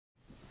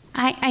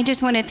I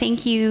just want to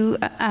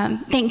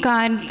thank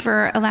God for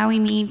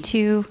allowing me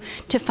to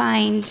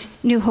find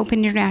New Hope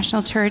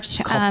International Church.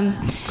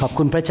 ขอบ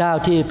คุณพระเจ้า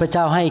ที่พระเ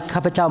จ้าให้ข้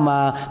าพเจ้ามา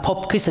พบ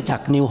คริสตจัก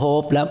ร New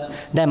Hope และ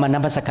ได้มาน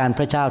มัสการ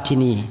พระเจ้าที่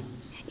นี่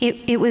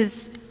It was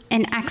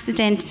an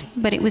accident,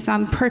 but it was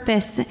on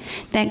purpose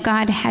that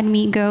God had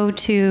me go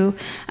to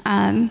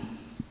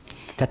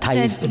the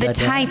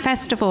Thai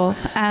festival.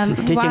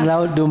 ที่จริงแล้ว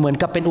ดูเหมือน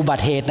กับเป็นอุบั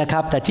ติเหตุนะครั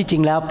บแต่ที่จริ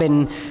งแล้วเป็น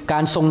กา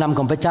รทรงนำข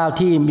องพระเจ้า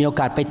ที่มีโอ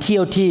กาสไปเที่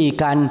ยวที่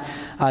การ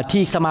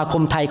ที่สมาค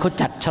มไทยเขา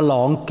จัดฉล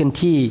องกัน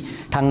ที่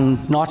ทาง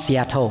North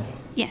Seattle.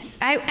 Yes,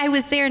 I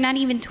was there not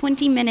even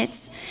 20 minutes.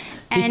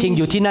 ที่จริงอ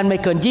ยู่ที่นั่นไม่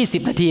เกิน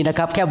20นาทีนะค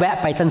รับแค่แวะ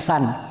ไปสั้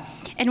น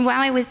ๆ And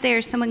while I was there,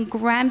 someone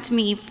grabbed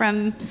me from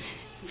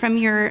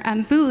your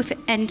booth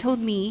and told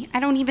me, I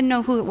don't even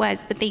know who it was,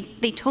 but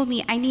they told me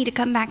I need to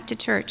come back to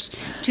church,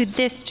 to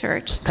this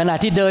church. ขณะ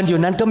ที่เดินอยู่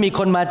นั้นก็มีค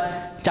นมา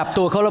จับ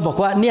ตัวเขาแล้วบอก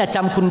ว่าเนี่ยจ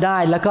ำคุณได้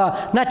แล้วก็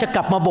น่าจะก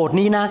ลับมาโบสถ์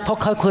นี้นะเพราะ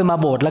เขาเคยมา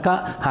โบสถ์แล้วก็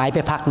หายไป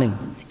พักหนึ่ง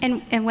And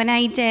when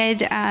I did,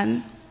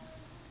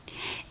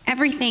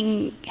 everything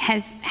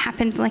has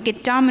happened like a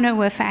domino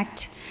effect.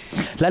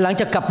 และหลัง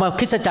จากกลับมาค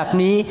ริสตจักร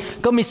นี้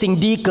ก็มีสิ่ง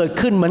ดีเกิด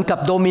ขึ้นเหมือนกับ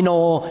โดมิโน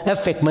เอฟ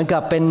เฟกต์เหมือนกั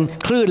บเป็น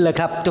คลื่นเลย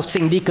ครับทุก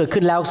สิ่งดีเกิด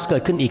ขึ้นแล้วเกิ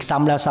ดขึ้นอีกซ้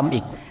ำแล้วซ้ำอี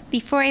ก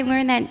Before I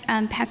learned that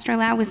Pastor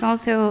Lau was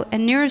also a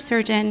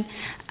neurosurgeon,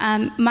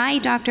 my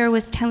doctor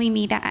was telling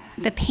me that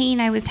the pain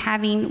I was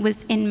having was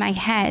in my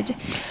head.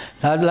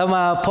 แล้วม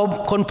า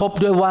พบ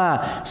ด้วยว่า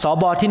ส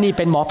บที่นี่เ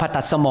ป็นหมอผ่า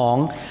ตัดสมอง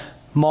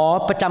หมอ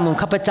ประจำของ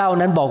ข้าพเจ้า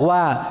นั้นบอกว่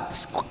า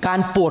การ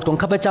ปวดของ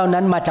ข้าพเจ้า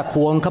นั้นมาจาก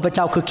หัวของข้าพเ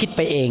จ้าคือคิด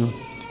ไปเอง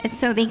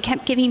So they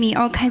kept giving me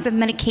all kinds of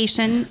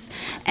medications,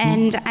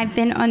 and I've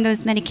been on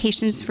those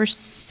medications for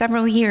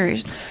several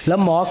years. แล้ว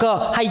หมอก็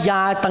ให้ย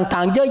าต่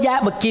างๆเยอะแยะ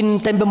มากิน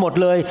เต็มไปหมด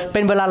เลยเป็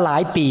นเวลาหลา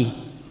ยปี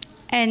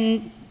And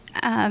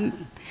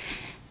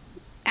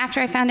after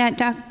I found out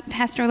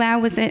Pastor Lau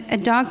was a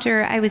doctor,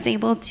 I was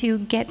able to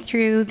get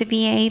through the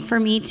VA for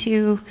me to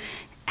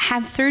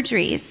have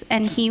surgeries,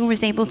 and he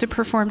was able to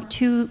perform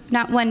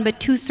not one but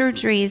two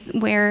surgeries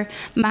where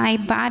my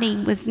body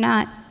was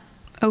not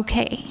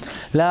okay.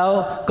 แล้ว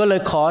ก็เล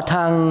ยขอท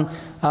าง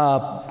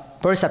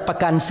บริษัทประ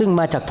กันซึ่ง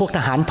มาจากพวกท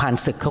หารผ่าน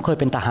ศึกเขาเคย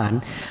เป็นทหาร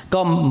ก็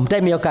ได้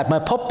มีโอกาสมา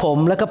พบผม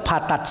แล้วก็ผ่า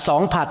ตัด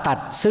2ผ่าตัด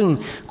ซึ่ง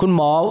คุณห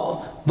มอ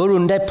บรุ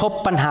ณได้พบ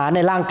ปัญหาใน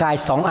ร่างกาย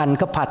2อัน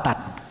ก็ผ่าตัด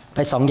ไป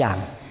2อย่าง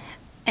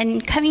And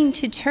coming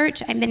to church,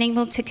 I've been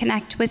able to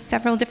connect with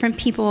several different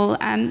people,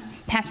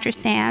 Pastor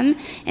Sam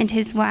and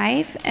his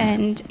wife,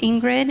 and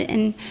Ingrid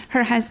and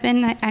her husband.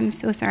 I'm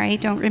so sorry, I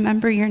don't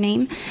remember your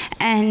name.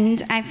 And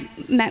I've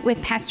met with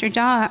Pastor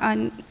Daw on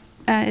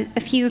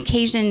a few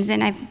occasions, and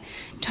I've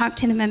talked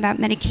to them about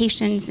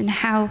medications and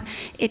how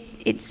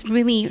it's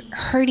really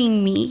hurting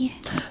me.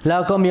 แล้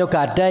วก็มีโอก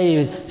าสได้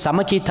สา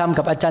มัคคีธรรม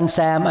กับอาจารย์แซ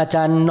มอาจ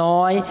ารย์น้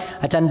อย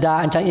อาจารย์ดา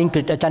อาจารย์อิงก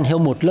ฤษอาจารย์เฮล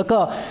มุตแล้ว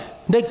ก็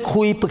ได้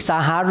คุยปรึกษา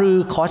หารือ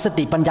ขอส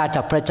ติปัญญาจ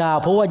ากพระเจ้า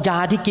เพราะว่ายา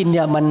ที่กินเ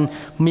นี่ยมัน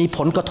มีผ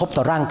ลกระทบ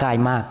ต่อร่างกาย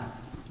มาก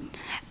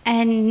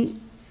And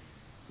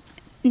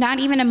not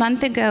even a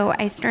month ago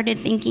I started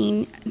thinking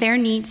there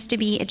needs to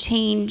be a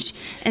change,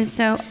 and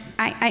so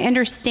I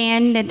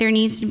understand that there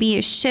needs to be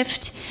a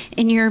shift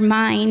in your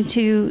mind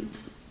to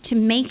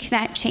make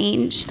that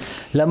change.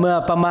 และเมื่อ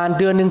ประมาณ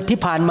เดือนนึงที่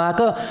ผ่านมา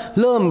ก็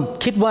เริ่ม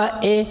คิดว่า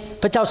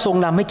พระเจ้าทรง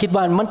นำให้คิด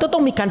ว่ามันต้อ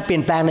งมีการเปลี่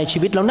ยนแปลงในชี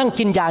วิตเรานั่ง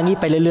กินยางี้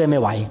ไปเรื่อยๆไ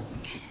ม่ไหว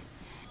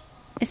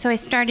So I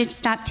slowly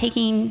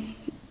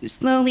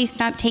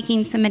stopped taking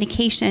some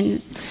medications.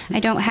 I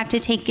don't have to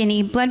take any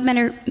blood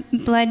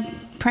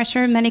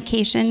pressure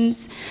medications,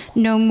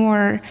 no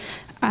more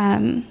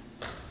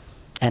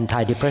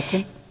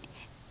antidepressant.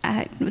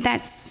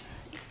 That's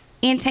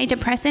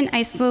antidepressant.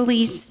 I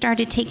slowly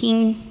started taking.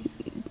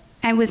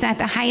 I was at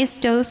the highest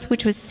dose,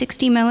 which was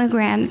 60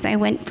 milligrams. I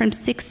went from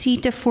 60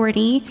 to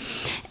 40,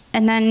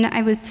 and then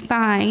I was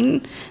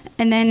fine.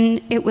 And then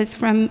it was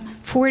from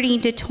 40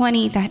 to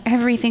 20 that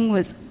everything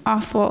was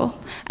awful.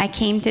 I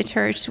came to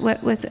church,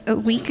 what was a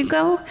week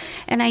ago,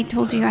 and I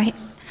told you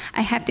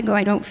I have to go.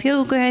 I don't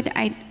feel good.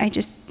 I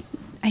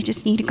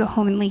just need to go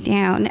home and lay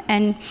down.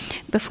 And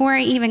before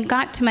I even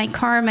got to my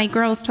car, my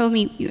girls told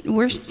me,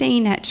 we're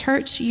staying at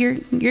church.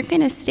 You're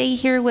going to stay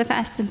here with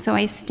us. And so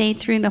I stayed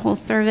through the whole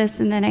service,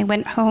 and then I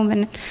went home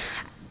and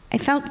I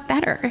felt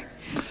better.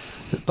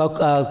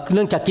 เ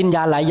นื่องจากกินย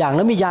าหลายอย่างแ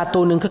ล้วมียาตั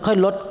วนึงค่อย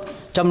ๆลด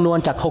จำนวน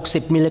จาก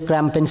60มิลลิกรั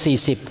มเป็น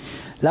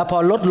40แล้วพอ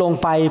ลดลง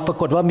ไปปรา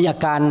กฏว่ามีอา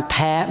การแ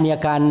พ้มีอ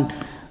าการ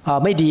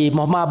ไม่ดี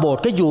มาโบส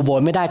ถ์ก็อยู่โบส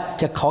ถ์ไม่ได้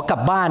จะขอกลับ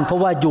บ้านเพราะ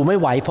ว่าอยู่ไม่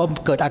ไหวเพราะ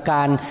เกิดอาก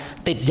าร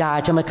ติดยา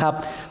ใช่ไหมครับ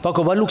ปราก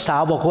ฏว่าลูกสา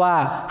วบอกว่า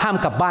ห้าม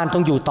กลับบ้านต้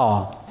องอยู่ต่อ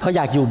เพราะอ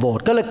ยากอยู่โบส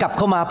ถ์ก็เลยกลับเ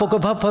ข้ามาปรากฏ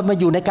พอมา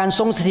อยู่ในการ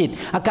ทรงสถิต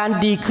อาการ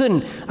ดีขึ้น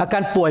อากา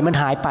รป่วยมัน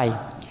หายไป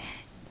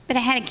But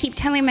I had to keep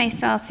telling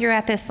myself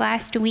throughout this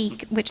last week,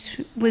 which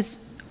was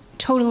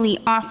totally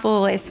awful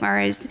as far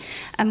as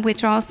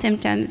withdrawal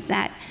symptoms,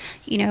 that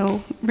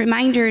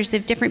reminders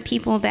of different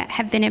people that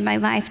have been in my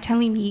life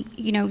telling me,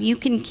 you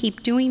can keep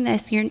doing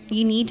this.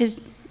 You need to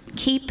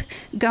keep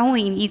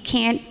going. You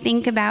can't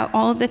think about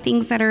all the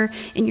things that are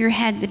in your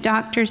head. The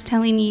doctor's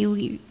telling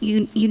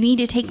you need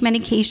to take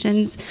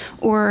medications,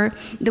 or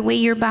the way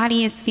your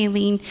body is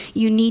feeling,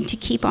 you need to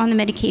keep on the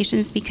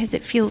medications because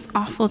it feels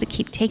awful to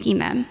keep taking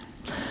them.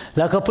 แ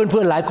ล้วก็เ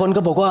พื่อนๆหลายคน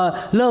ก็บอกว่า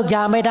เลิกย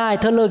าไม่ได้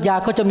ถ้าเลิกยา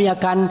ก็จะมีอา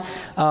การ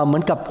เหมื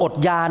อนกับอด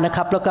ยานะค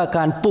รับแล้วก็อาก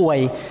ารป่วย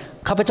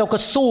ข้าพเจ้าก็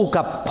สู้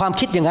กับความ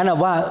คิดอย่างนั้น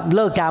ว่าเ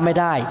ลิกยาไม่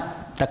ได้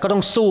แต่ก็ต้อ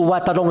งสู้ว่า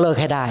ต้องเลิก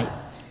ให้ได้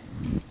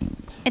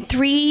And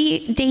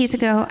 3 days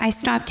ago, I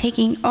stopped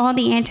taking all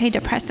the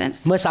antidepressants.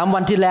 เมื่อ3 วั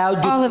นที่แล้ว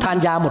หยุดทาน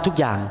ยาหมดทุก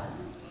อย่าง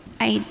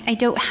I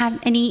don't have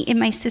any in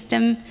my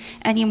system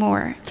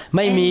anymore. ไ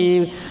ม่มี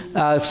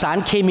สาร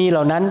เคมีเห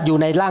ล่านั้นอยู่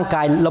ในร่างก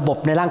ายระบบ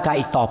ในร่างกาย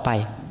อีกต่อไป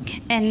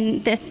And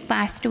this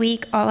last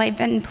week, all I've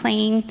been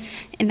playing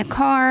in the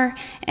car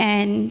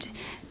and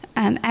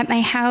at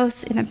my house,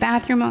 in the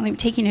bathroom, while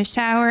I'm taking a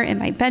shower, in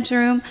my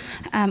bedroom,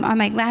 on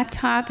my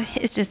laptop,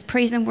 is just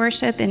praise and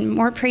worship and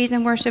more praise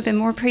and worship and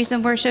more praise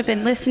and worship, and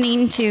listening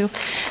to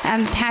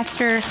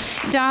Pastor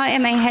Daw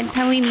in my head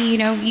telling me,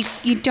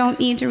 you don't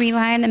need to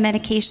rely on the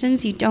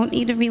medications. You don't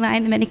need to rely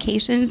on the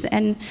medications.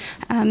 And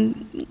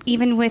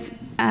even with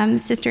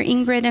Sister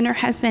Ingrid and her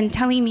husband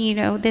telling me,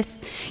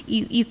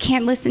 you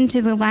can't listen to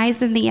the lies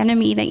of the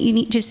enemy, that you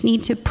just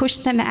need to push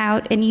them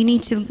out, and you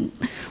need to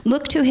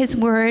look to his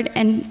word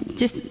and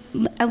just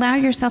allow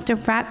yourself to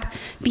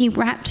be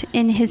wrapped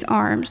in his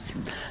arms.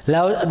 แ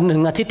ล้ว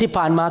1 อาทิตย์ที่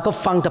ผ่านมาก็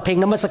ฟังแต่เพลง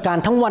นมัสการ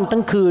ทั้งวันทั้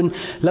งคืน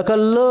แล้วก็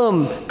เริ่ม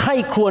ใคร่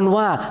ครวญ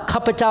ว่าข้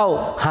าพเจ้า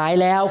หาย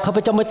แล้วข้าพ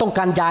เจ้าไม่ต้องก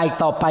ารยาอีก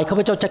ต่อไปข้า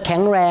พเจ้าจะแข็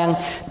งแรง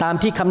ตาม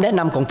ที่คำแนะน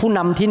ำของผู้น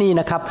ำที่นี่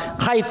นะครับ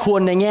ใคร่ครว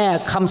ญในแง่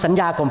คำสัญ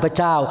ญาของพระ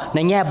เจ้าใน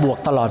แง่บวก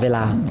ตลอดเวล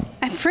า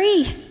I'm free.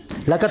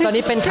 แล้วก็ตอน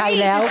นี้เป็นไทย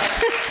แล้ว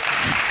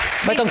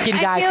ไม่ต้องกิน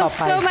ยาต่อไ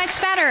ป I feel so much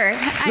better.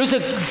 รู้สึ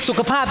กสุข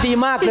ภาพดี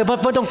มากเลยเพราะ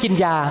ไม่ต้องกิน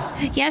ยา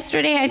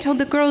Yesterday I told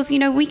the girls,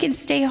 we can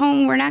stay home.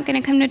 We're not going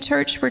to come to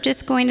church. We're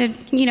just going to,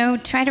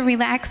 try to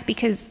relax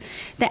because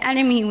the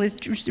enemy was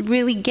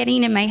really getting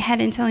in my head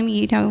and telling me,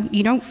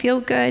 you don't feel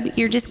good.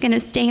 You're just going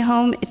to stay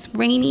home. It's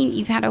raining.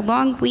 You've had a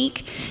long week.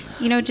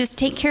 Just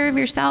take care of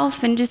yourself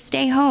and just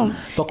stay home.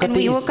 And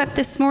we woke up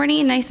this morning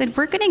and I said,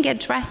 we're going to get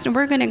dressed and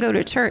we're going to go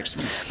to church.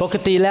 ปก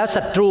ติแล้ว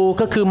ศัตรู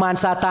ก็คือมาร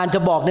ซาตานจะ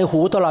บอกในหู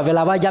ตลอดเวล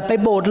าว่าอย่าไป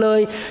โบสถ์เล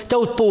ยเจ้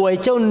าป่วย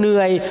เจ้าเห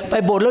นื่อยไป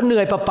โบสถ์แล้วเหนื่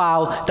อยเปล่า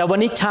ๆแต่วัน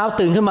นี้เช้า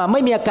ตื่นขึ้นมาไ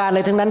ม่มีอาการอะไ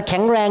รทั้งนั้นแข็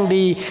งแรง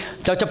ดี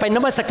เราจะไปน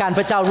มัสการพ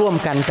ระเจ้าร่วม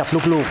กันกับ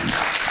ลูก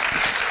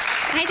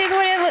ๆ I just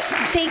want to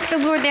thank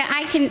the Lord that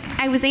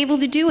I was able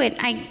to do it.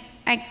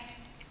 I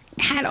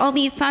had all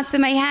these thoughts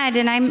in my head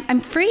and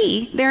I'm free.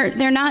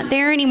 They're not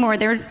there anymore.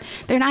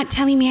 They're not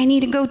telling me I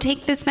need to go take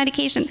this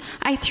medication.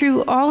 I threw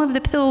all of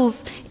the pills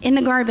in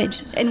the garbage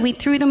and we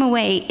threw them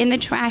away in the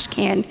trash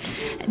can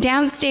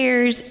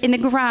downstairs in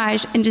the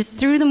garage and just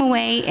threw them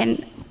away, and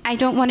I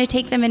don't want to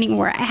take them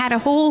anymore. I had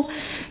a whole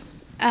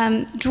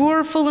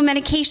drawer full of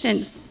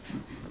medications.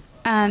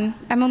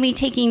 I'm only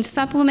taking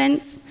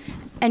supplements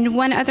and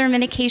one other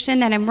medication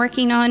that I'm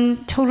working on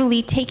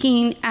totally taking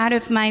out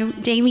of my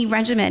daily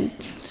regimen,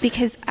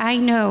 because I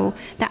know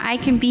that I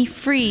can be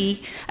free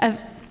of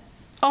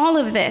all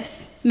of this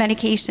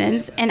medications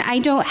and I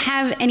don't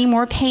have any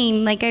more pain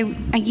like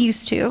I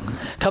used to.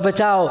 ข้าพ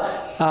เจ้า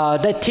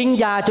ได้ทิ้ง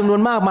ยาจำนว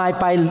นมากมาย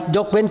ไปย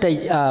กเว้นแต่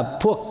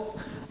พวก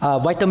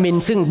วิตามิน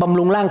ซึ่งบำ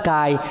รุงร่างก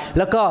ายแ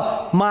ล้วก็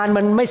มาร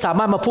มันไม่สาม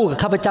ารถมาพูดกับ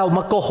ข้าพเจ้าม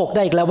าโกหกไ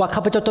ด้อีกแล้วว่าข้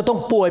าพเจ้าต้อง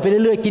ป่วยไปเ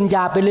รื่อยๆกินย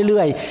าไปเ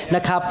รื่อยๆน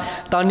ะครับ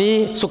ตอนนี้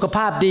สุขภ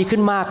าพดีขึ้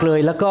นมากเลย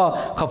แล้วก็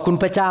ขอบคุณ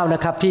พระเจ้าน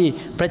ะครับที่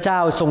พระเจ้า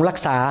ทรงรัก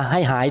ษาให้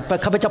หาย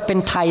ข้าพเจ้าเป็น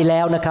ไทยแ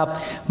ล้วนะครับ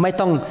ไม่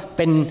ต้องเ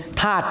ป็น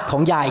ทาสขอ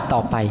งยาอีกต่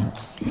อไป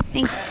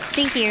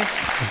Thank you.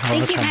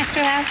 Thank you,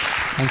 Pastor Lau.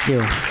 Thank you.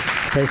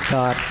 Praise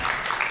God.